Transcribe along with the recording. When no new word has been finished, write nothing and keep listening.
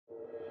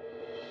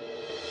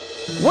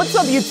What's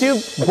up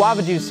YouTube?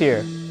 Guava Juice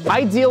here.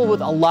 I deal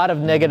with a lot of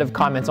negative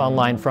comments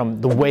online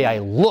from the way I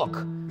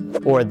look,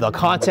 or the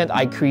content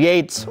I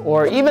create,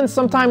 or even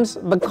sometimes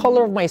the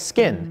color of my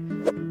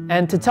skin.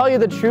 And to tell you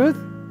the truth,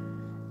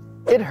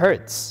 it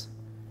hurts.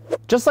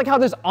 Just like how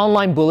there's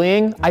online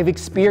bullying, I've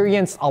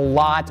experienced a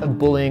lot of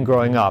bullying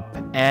growing up.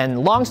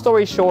 And long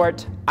story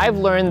short, I've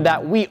learned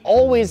that we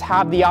always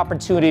have the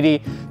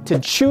opportunity to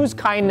choose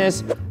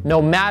kindness no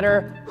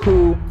matter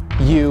who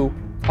you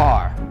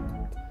are.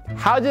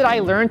 How did I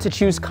learn to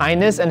choose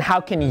kindness, and how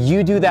can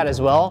you do that as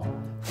well?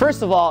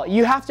 First of all,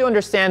 you have to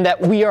understand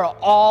that we are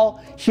all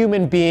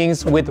human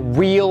beings with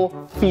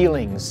real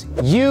feelings.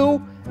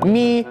 You,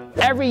 me,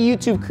 every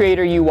YouTube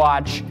creator you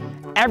watch,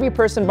 every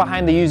person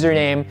behind the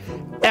username,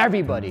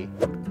 everybody.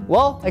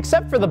 Well,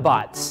 except for the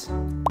bots.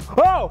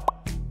 Oh!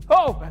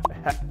 Oh!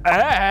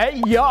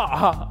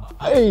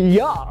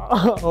 Yeah!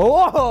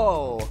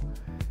 Whoa!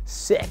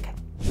 Sick.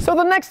 So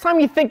the next time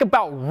you think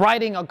about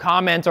writing a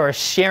comment or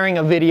sharing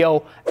a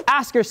video,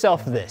 ask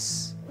yourself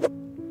this.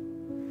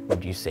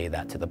 Would you say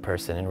that to the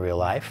person in real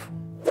life?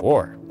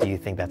 Or do you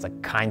think that's a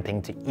kind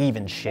thing to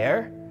even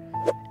share?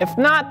 If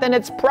not, then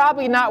it's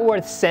probably not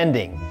worth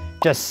sending.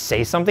 Just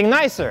say something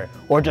nicer,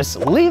 or just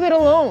leave it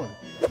alone.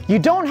 You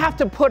don't have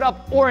to put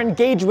up or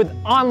engage with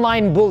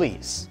online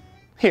bullies.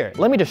 Here,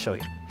 let me just show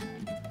you.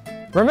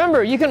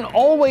 Remember, you can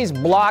always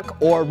block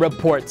or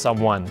report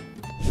someone.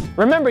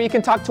 Remember, you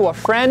can talk to a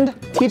friend,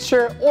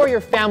 teacher, or your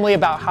family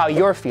about how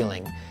you're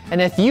feeling. And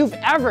if you've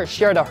ever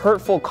shared a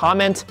hurtful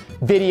comment,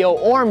 video,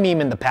 or meme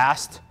in the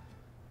past,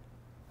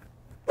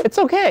 it's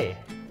okay,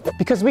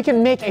 because we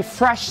can make a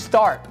fresh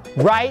start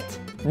right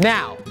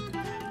now.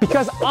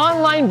 Because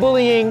online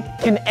bullying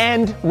can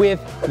end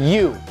with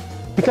you.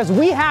 Because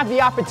we have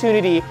the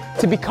opportunity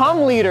to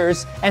become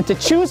leaders and to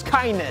choose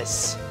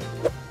kindness.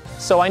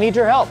 So I need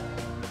your help.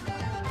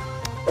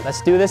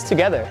 Let's do this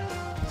together.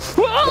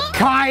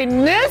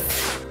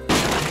 Kindness